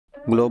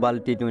Global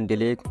T20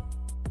 League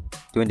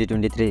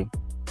 2023.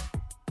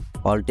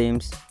 All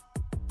teams,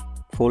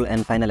 full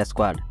and final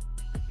squad.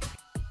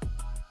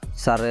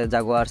 Surrey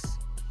Jaguars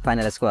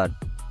final squad.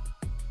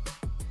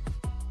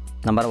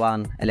 Number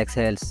 1 Alex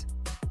Hales.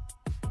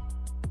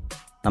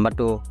 Number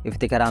 2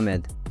 Iftikhar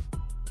Ahmed.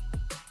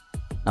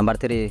 Number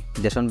 3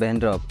 Jason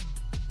Behendrop.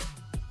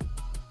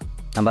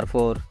 Number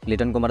 4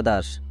 Liton Kumar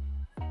Das.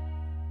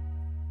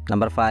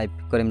 Number 5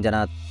 Karim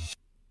Janat.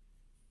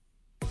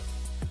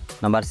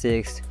 Number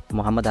 6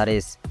 Mohammad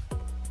Haris.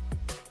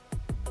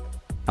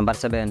 Number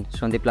 7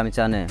 Sandeep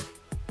Lamichane.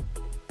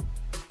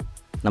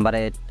 Number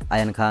 8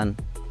 Ayan Khan.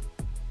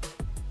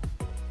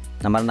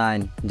 Number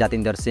 9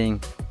 Jatinder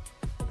Singh.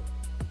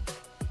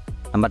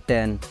 Number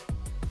 10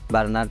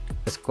 Bernard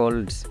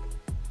Scholes.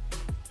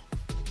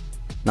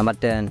 Number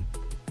 10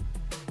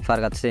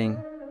 Fargat Singh.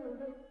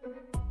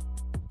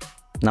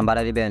 Number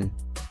 11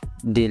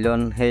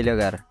 Dillon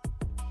Heilegar.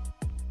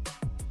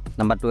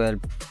 Number 12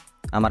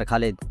 Amar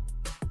Khalid.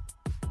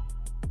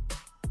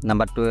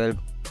 Number 12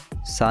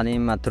 Sani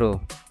Mathru.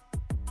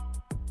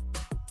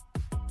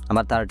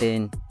 Number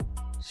 13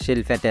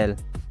 Shil Patel.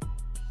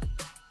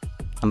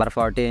 Number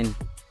 14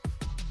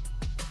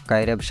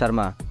 Kairav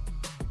Sharma.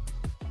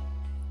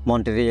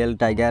 Montreal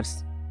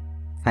Tigers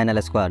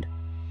final squad.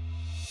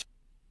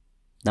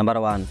 Number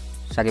 1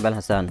 Shakib Al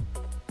Hasan.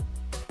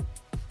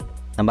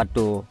 Number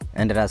 2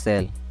 Andy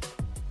Russell.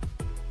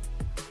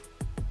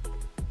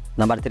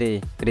 Number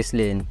 3 Chris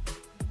Lynn.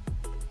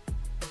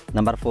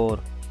 Number 4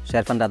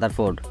 Sherfan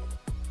Rutherford.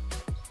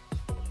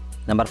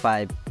 Number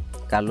 5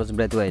 Carlos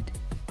Braithwaite.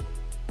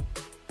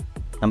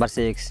 Number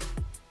 6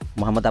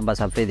 Muhammad Abbas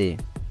Hafidi.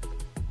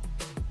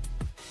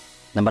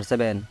 Number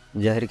 7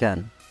 Zahir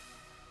Khan.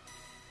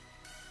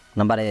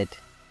 Number 8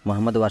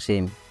 Muhammad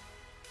Wasim.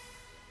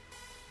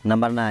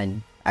 Number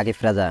 9 Akif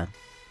Raza.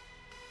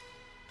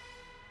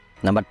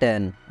 Number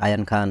 10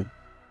 Ayan Khan.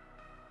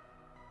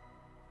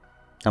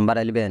 Number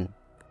 11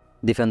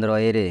 Defender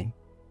Oire.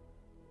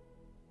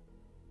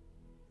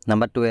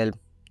 Number 12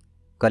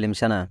 Kalim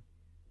Shana.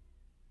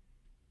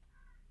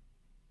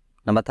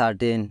 Number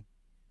 13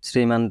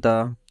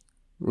 Srimanta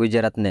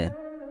Wijaratne.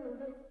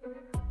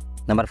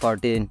 Number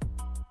 14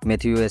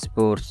 Matthew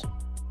Sports.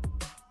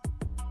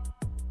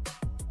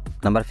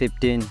 Number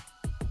 15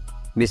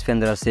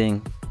 Bishwendra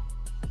Singh.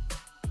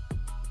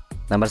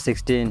 Number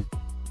 16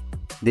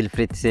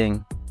 Dilpreet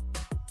Singh.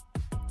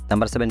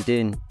 Number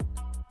 17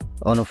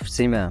 Anup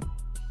Cheema.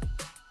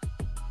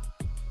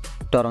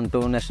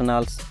 Toronto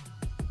Nationals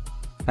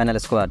final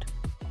squad.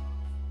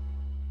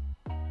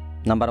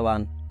 Number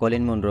 1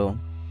 Colin Munro.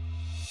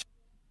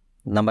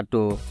 Number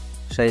 2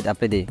 Shahid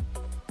Afridi.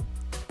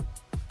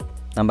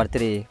 Number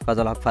 3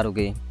 Fazal Haq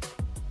Faruqi.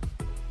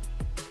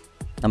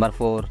 Number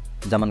 4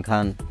 Zaman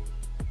Khan.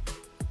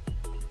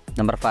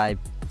 Number 5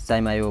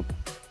 Saim Ayub.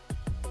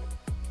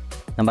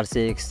 Number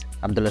 6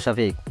 Abdullah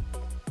Shafiq.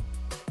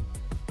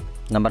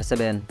 Number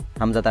 7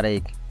 Hamza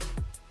Tariq.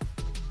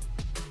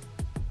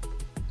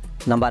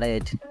 Number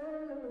 8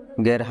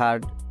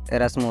 Gerhard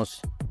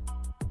Erasmus.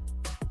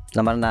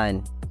 Number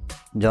 9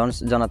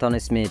 Jones Jonathan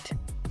Smith.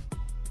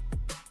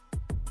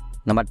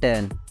 Number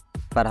 10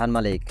 Farhan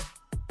Malik.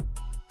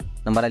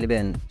 Number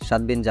 11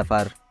 Shad bin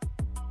Jafar.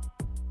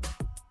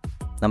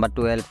 Number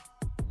 12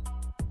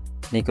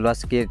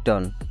 Nicolaas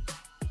Kirton.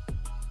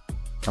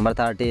 Number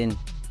 13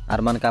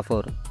 Arman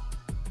Kapoor.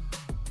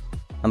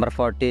 Number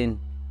 14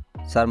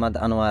 Sarmad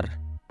Anwar.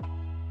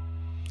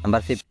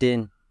 Number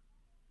 15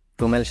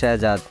 Rumel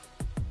Shahzad.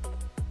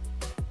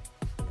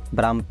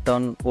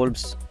 Brampton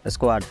Wolves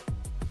squad.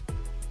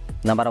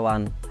 Number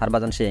 1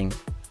 Harbhajan Singh.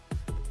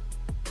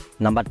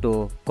 Number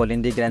 2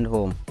 Colin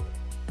Grandhomme.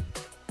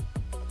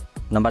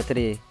 Number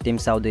 3 Team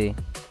Southee.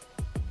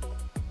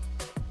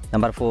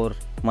 Number 4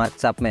 Mark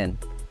Chapman.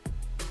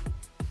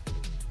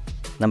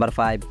 Number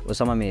 5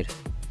 Usama Mir.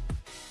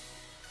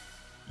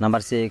 Number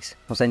 6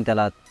 Hussain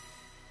Talat.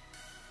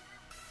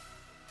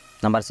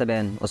 Number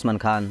 7 Usman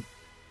Khan.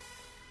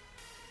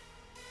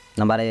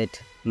 Number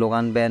 8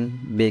 Logan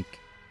Beek.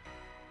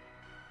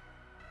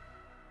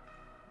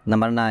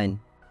 Number 9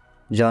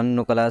 John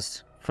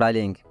Nicolaas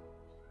Frylinck.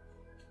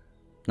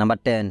 Number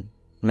 10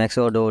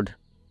 Dowd.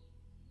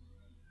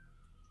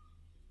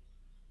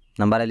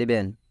 Number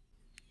 11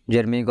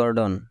 Jeremy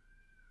Gordon.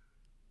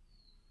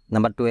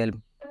 Number 12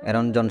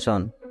 Aaron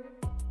Johnson.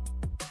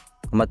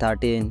 Number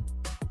 13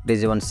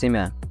 Rizwan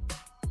Sima.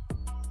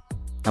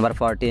 Number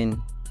 14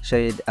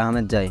 Shahid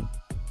Ahmadzai.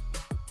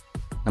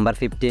 Number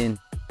 15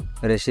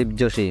 Rishiv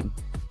Joshi.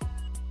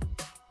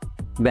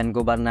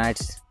 Vancouver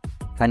Knights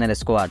final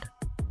squad.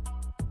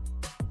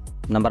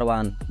 Number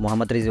 1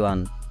 Muhammad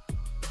Rizwan.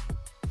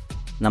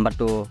 Number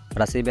 2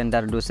 Rasib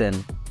Ender Dusen.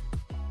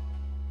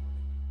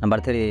 Number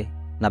 3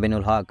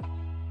 Nabinul Haq.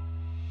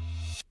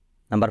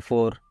 Number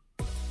 4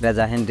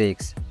 Reza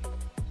Hendricks.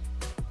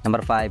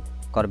 Number 5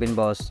 Corbin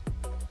Boss.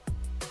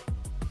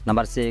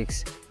 Number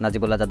 6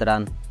 Najibullah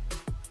Zadran.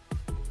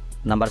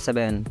 Number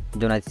 7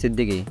 Junaid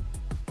Siddiqui.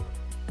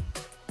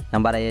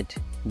 Number 8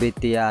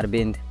 Vidya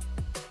Arvind.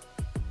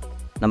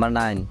 Number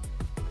 9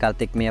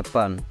 Kartik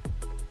Miyappan.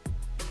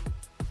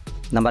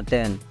 Number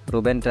 10,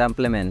 Ruben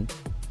Trampleman.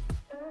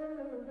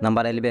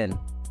 Number 11,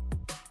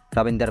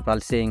 Ravinder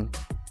Pal Singh.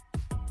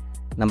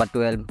 Number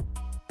 12,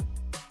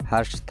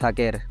 Harsh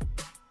Thaker.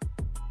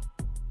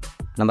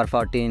 Number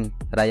 14,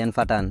 Ryan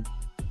Fatan.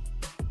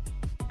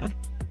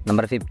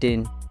 Number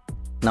 15,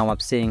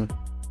 Nawab Singh.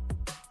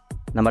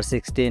 Number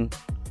 16,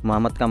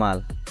 Mohammad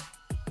Kamal.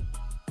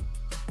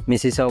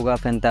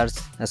 Mississauga Panthers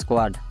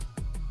squad.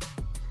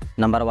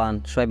 Number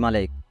 1, Shoaib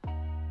Malik.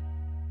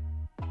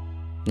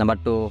 Number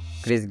 2,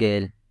 Chris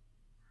Gale.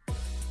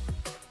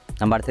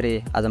 Number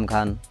 3, Azam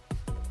Khan.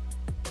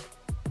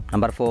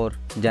 Number 4,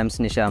 James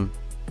Nisham.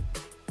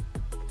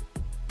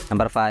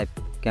 Number 5,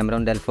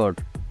 Cameron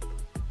Delford.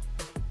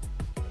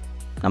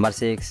 Number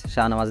 6,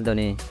 Shahnawaz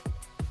Dhoni.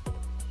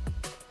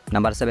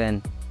 Number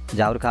 7,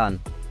 Jahur Khan.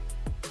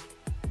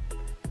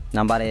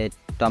 Number 8,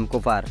 Tom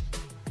Cooper.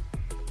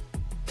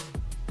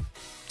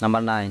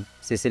 Number 9,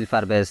 Cecil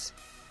Farbes.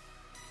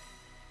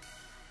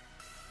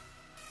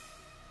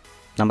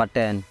 Number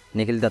 10,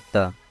 Nikhil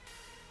Datta.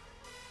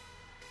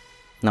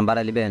 Number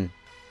 11,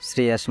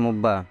 Shreyas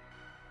Mubba.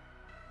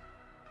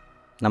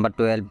 Number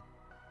 12,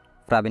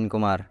 Pravin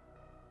Kumar.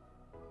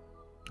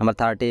 Number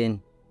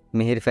 13,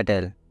 Mihir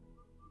Patel.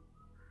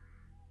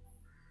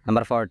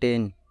 Number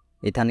 14,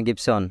 Ethan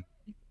Gibson.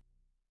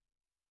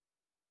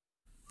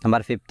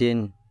 Number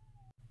 15,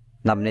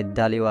 Navneet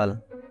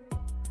Dhaliwal.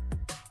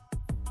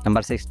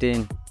 Number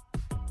 16,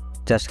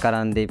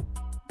 Jaskarandeep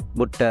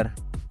Buttar.